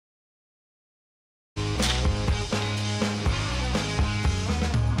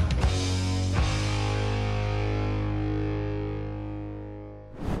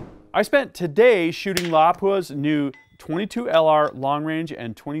I spent today shooting Lapua's new 22 LR long range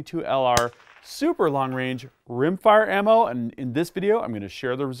and 22 LR super long range rimfire ammo, and in this video I'm going to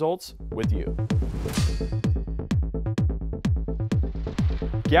share the results with you.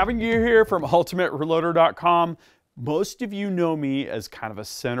 Gavin Gear here from ultimatereloader.com. Most of you know me as kind of a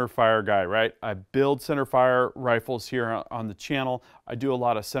centerfire guy, right? I build centerfire rifles here on the channel. I do a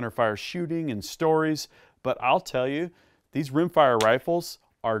lot of centerfire shooting and stories, but I'll tell you, these rimfire rifles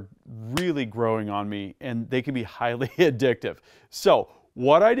are really growing on me, and they can be highly addictive. So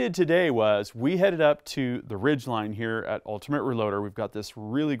what I did today was we headed up to the Ridgeline here at Ultimate Reloader. We've got this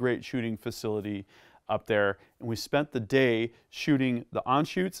really great shooting facility up there, and we spent the day shooting the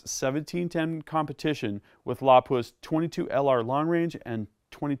Anschutz 1710 competition with Lapua's 22 LR long range and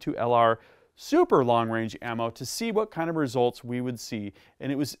 22 LR super long range ammo to see what kind of results we would see,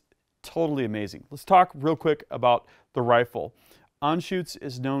 and it was totally amazing. Let's talk real quick about the rifle. Anschutz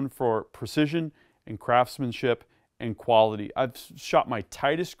is known for precision and craftsmanship and quality. I've shot my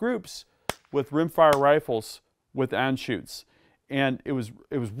tightest groups with rimfire rifles with Anschutz, and it was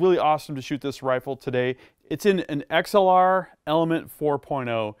really awesome to shoot this rifle today. It's in an XLR Element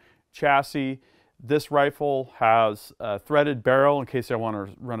 4.0 chassis. This rifle has a threaded barrel in case I want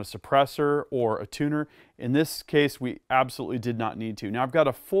to run a suppressor or a tuner. In this case, we absolutely did not need to. Now I've got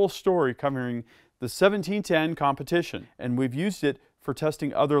a full story covering the 1710 competition, and we've used it for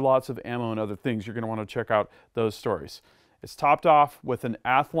testing other lots of ammo and other things. You're going to want to check out those stories. It's topped off with an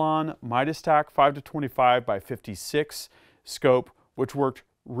Athlon Midas Tac 5-25 by 56 scope, which worked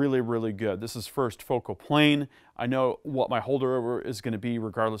really good. This is first focal plane. I know what my holdover is going to be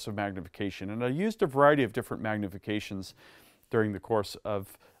regardless of magnification, and I used a variety of different magnifications during the course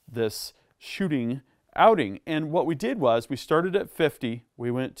of this shooting outing. And what we did was we started at 50,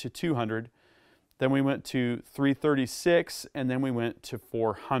 we went to 200, then we went to 336, and then we went to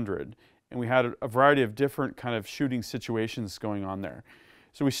 400. And we had a variety of different kind of shooting situations going on there.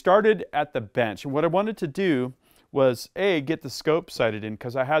 So we started at the bench, and what I wanted to do was get the scope sighted in,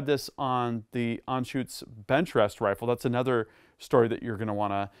 because I had this on the Anschutz bench rest rifle. That's another story that you're going to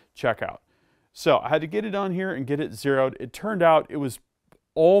want to check out. So I had to get it on here and get it zeroed. It turned out it was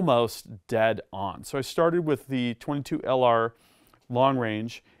almost dead on. So I started with the 22 LR long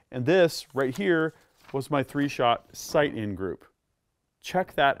range, and this right here was my 3-shot sight-in group.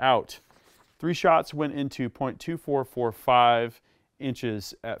 Check that out. 3 shots went into 0.2445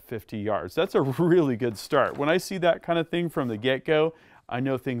 inches at 50 yards. That's a really good start. When I see that kind of thing from the get-go, I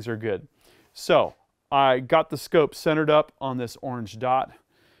know things are good. So I got the scope centered up on this orange dot,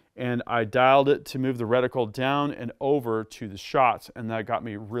 and I dialed it to move the reticle down and over to the shots, and that got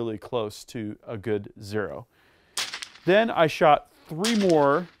me really close to a good zero. Then I shot 3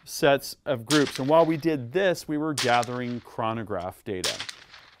 more sets of groups, and while we did this, we were gathering chronograph data.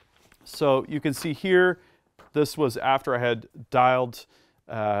 So you can see here, this was after I had dialed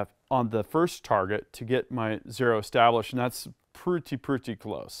on the first target to get my zero established, and that's pretty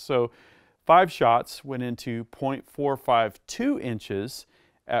close. So 5 shots went into 0.452 inches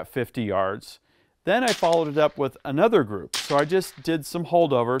at 50 yards. Then I followed it up with another group. So I just did some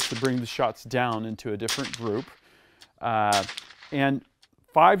holdover to bring the shots down into a different group. And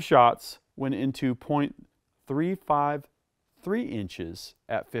 5 shots went into 0.353 inches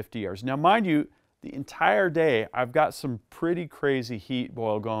at 50 yards. Now, mind you, the entire day, I've got some pretty crazy heat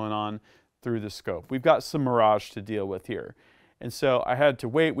boil going on through the scope. We've got some mirage to deal with here. And so I had to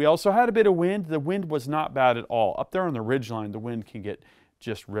wait. We also had a bit of wind. The wind was not bad at all. Up there on the ridgeline, the wind can get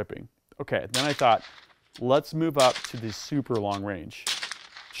just ripping. Okay, then I thought, let's move up to the super long range.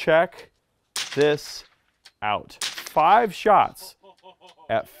 Check this out. 5 shots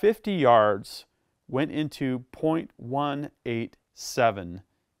at 50 yards went into 0.187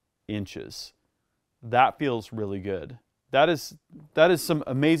 inches. That feels really good. That is some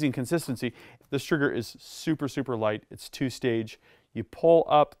amazing consistency. This trigger is super light. It's 2-stage. You pull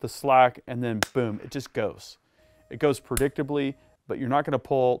up the slack and then boom, it just goes. It goes predictably, but you're not going to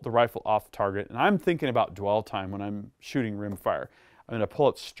pull the rifle off target. And I'm thinking about dwell time when I'm shooting rimfire. I'm going to pull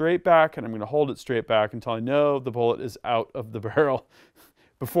it straight back, and I'm going to hold it straight back until I know the bullet is out of the barrel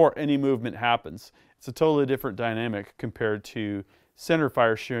before any movement happens. It's a totally different dynamic compared to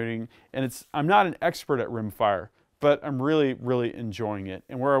centerfire shooting, and I'm not an expert at rimfire, but I'm really enjoying it.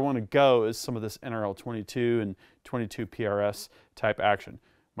 And where I want to go is some of this NRL 22 and 22 PRS type action.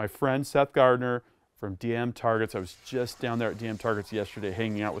 My friend Seth Gardner from DM Targets, I was just down there at DM Targets yesterday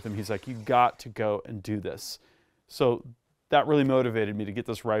hanging out with him. He's like, you got to go and do this. So that really motivated me to get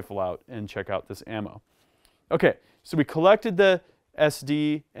this rifle out and check out this ammo. Okay, so we collected the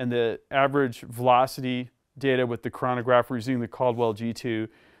SD and the average velocity data with the chronograph. We're using the Caldwell G2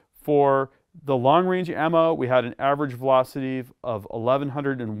 For the long range ammo, we had an average velocity of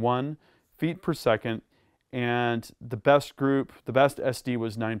 1,101 feet per second, and the best group, the best SD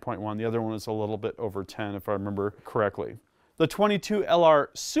was 9.1. The other one was a little bit over 10, if I remember correctly. The 22 LR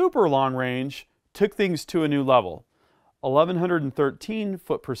super long range took things to a new level. 1,113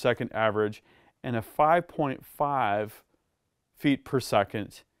 foot per second average and a 5.5 feet per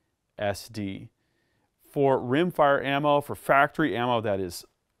second SD. For rimfire ammo, for factory ammo, that is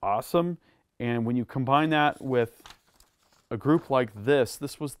awesome. And when you combine that with a group like this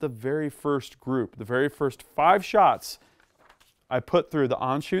was the very first group, the very first 5 shots I put through the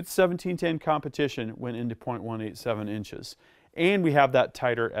on-shoot 1710 competition went into .187 inches. And we have that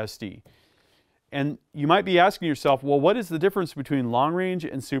tighter SD. And you might be asking yourself, well, what is the difference between long range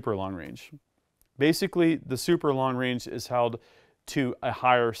and super long range? Basically, the super long range is held to a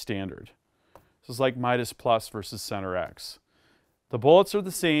higher standard. This is like Midas Plus versus Center X. The bullets are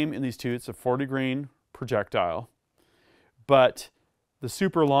the same in these two. It's a 40 grain projectile. But the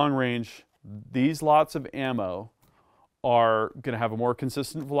super long range, these lots of ammo are going to have a more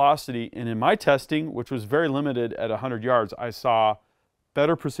consistent velocity. And in my testing, which was very limited at 100 yards, I saw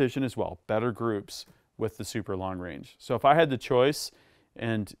better precision as well, better groups with the super long range. So if I had the choice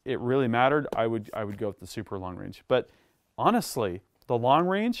and it really mattered, I would go with the super long range. But honestly, the long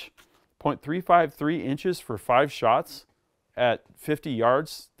range, 0.353 inches for 5 shots at 50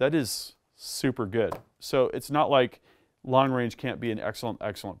 yards, that is super good. So it's not like long range can't be an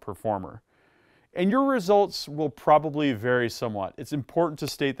excellent performer. And your results will probably vary somewhat. It's important to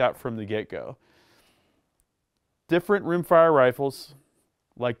state that from the get-go. Different rimfire rifles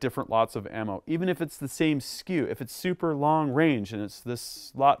like different lots of ammo. Even if it's the same SKU, if it's super long range and it's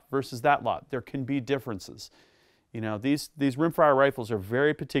this lot versus that lot, there can be differences. You know, these rimfire rifles are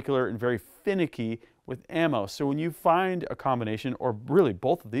very particular and very finicky with ammo. So when you find a combination, or really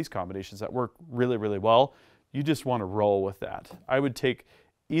both of these combinations that work really, really well, you just want to roll with that. I would take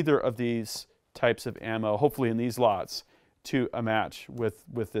either of these types of ammo, hopefully in these lots, to a match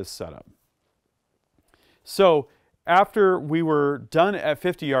with this setup. So after we were done at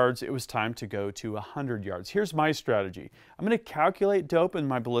 50 yards, it was time to go to 100 yards. Here's my strategy. I'm going to calculate dope in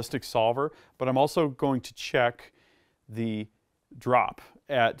my ballistic solver, but I'm also going to check the drop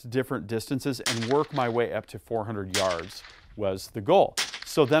at different distances and work my way up to 400 yards was the goal.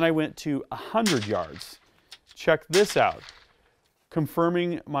 So then I went to 100 yards. Check this out.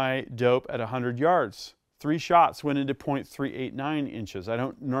 Confirming my dope at 100 yards. 3 shots went into .389 inches. I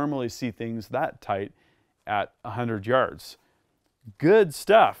don't normally see things that tight at 100 yards. Good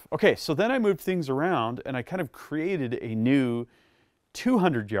stuff. Okay, so then I moved things around and I kind of created a new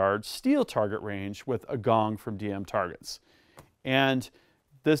 200 yard steel target range with a gong from DM Targets. And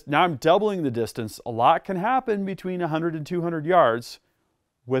this, now I'm doubling the distance. A lot can happen between 100 and 200 yards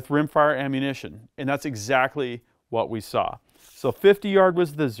with rimfire ammunition. And that's exactly what we saw. So 50 yard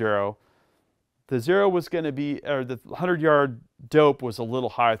was the zero. The zero was going to be, or the 100 yard dope was a little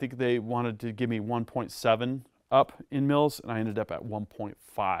high. I think they wanted to give me 1.7 up in mils, and I ended up at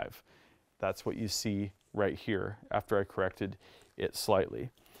 1.5. That's what you see right here after I corrected it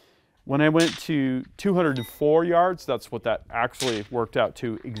slightly. When I went to 204 yards, that's what that actually worked out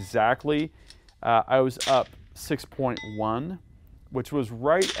to exactly. I was up 6.1, which was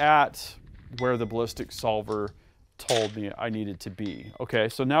right at where the ballistic solver told me I needed to be. Okay,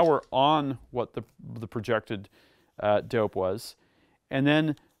 so now we're on what the projected dope was. And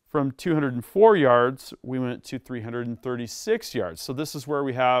then from 204 yards, we went to 336 yards. So this is where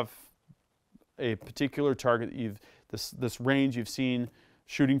we have a particular target that this range you've seen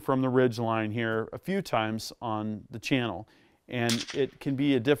shooting from the ridge line here a few times on the channel. And it can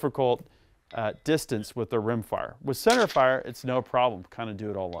be a difficult distance with the rimfire. With centerfire, it's no problem. Kind of do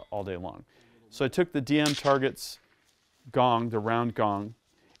it all day long. So I took the DM Targets gong, the round gong,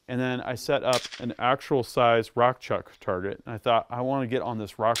 and then I set up an actual size rock chuck target. And I thought, I want to get on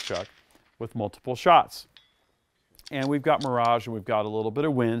this rock chuck with multiple shots. And we've got mirage and we've got a little bit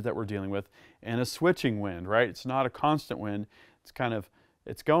of wind that we're dealing with and a switching wind, right? It's not a constant wind. It's kind of,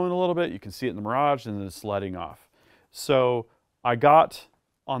 it's going a little bit. You can see it in the mirage and then it's letting off. So I got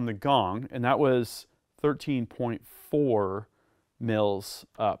on the gong and that was 13.4 mils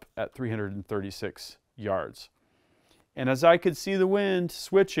up at 336 yards. And as I could see the wind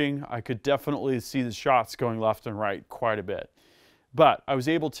switching, I could definitely see the shots going left and right quite a bit. But I was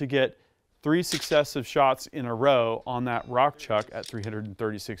able to get 3 successive shots in a row on that rock chuck at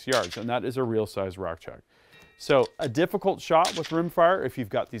 336 yards, and that is a real size rock chuck. So a difficult shot with rimfire if you've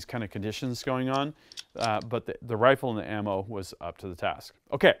got these kind of conditions going on, but the rifle and the ammo was up to the task.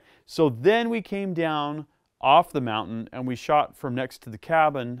 Okay, so then we came down off the mountain, and we shot from next to the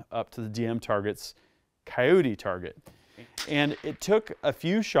cabin up to the DM target's coyote target. And it took a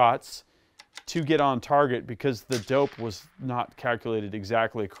few shots to get on target because the dope was not calculated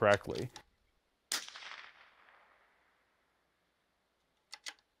exactly correctly.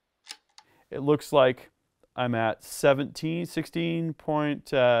 It looks like I'm at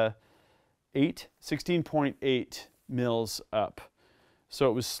 16.8 mils up. So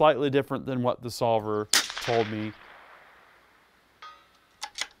it was slightly different than what the solver told me.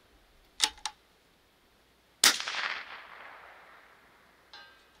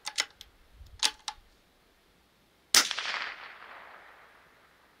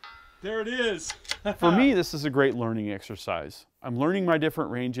 There it is. For me, this is a great learning exercise. I'm learning my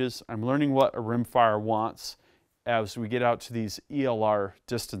different ranges. I'm learning what a rimfire wants as we get out to these ELR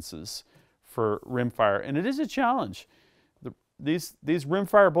distances for rimfire. And it is a challenge. These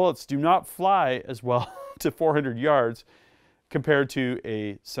rimfire bullets do not fly as well to 400 yards compared to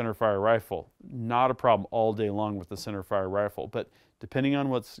a centerfire rifle. Not a problem all day long with the centerfire rifle, but depending on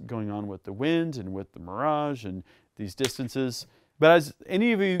what's going on with the wind and with the mirage and these distances. But as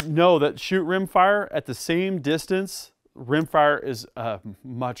any of you know that shoot rimfire at the same distance, rimfire is a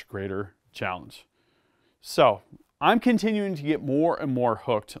much greater challenge. So I'm continuing to get more and more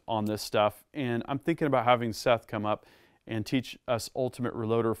hooked on this stuff, and I'm thinking about having Seth come up and teach us Ultimate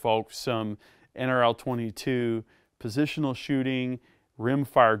Reloader folks some NRL 22 positional shooting,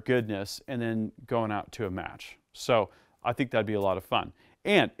 rimfire goodness, and then going out to a match. So I think that'd be a lot of fun.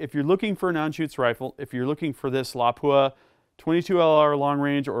 And if you're looking for an Anschutz rifle, if you're looking for this Lapua 22 LR long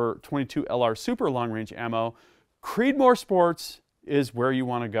range or 22 LR super long range ammo, Creedmoor Sports is where you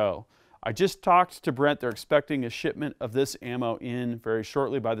want to go. I just talked to Brent. They're expecting a shipment of this ammo in very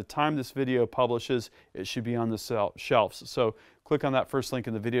shortly. By the time this video publishes, it should be on the shelves. So click on that first link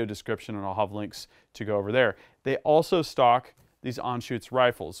in the video description and I'll have links to go over there. They also stock these Anschutz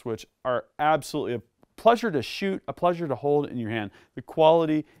rifles, which are absolutely a pleasure to shoot, a pleasure to hold in your hand. The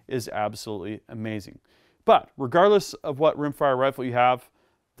quality is absolutely amazing. But regardless of what rimfire rifle you have,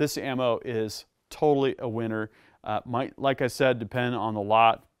 this ammo is totally a winner. Might, like I said, depend on the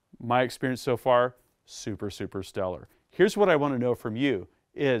lot. My experience so far, super, super stellar. Here's what I want to know from you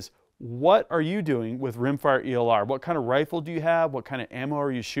is, what are you doing with rimfire ELR? What kind of rifle do you have? What kind of ammo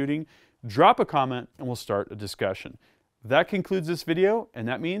are you shooting? Drop a comment and we'll start a discussion. That concludes this video, and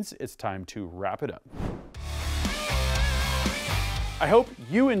that means it's time to wrap it up. I hope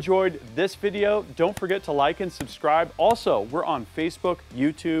you enjoyed this video. Don't forget to like and subscribe. Also, we're on Facebook,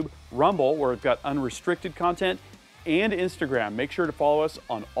 YouTube, Rumble, where we've got unrestricted content, and Instagram. Make sure to follow us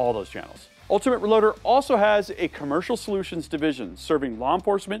on all those channels. Ultimate Reloader also has a commercial solutions division serving law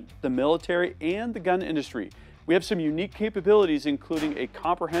enforcement, the military, and the gun industry. We have some unique capabilities, including a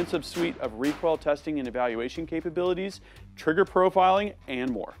comprehensive suite of recoil testing and evaluation capabilities, trigger profiling,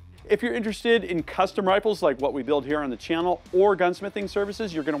 and more. If you're interested in custom rifles like what we build here on the channel or gunsmithing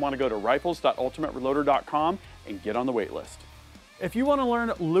services, you're going to want to go to rifles.ultimatereloader.com and get on the wait list. If you want to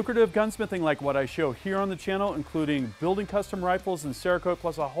learn lucrative gunsmithing like what I show here on the channel, including building custom rifles and Cerakote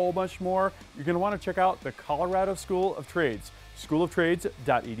plus a whole bunch more, you're going to want to check out the Colorado School of Trades,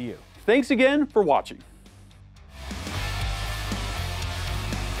 schooloftrades.edu. Thanks again for watching.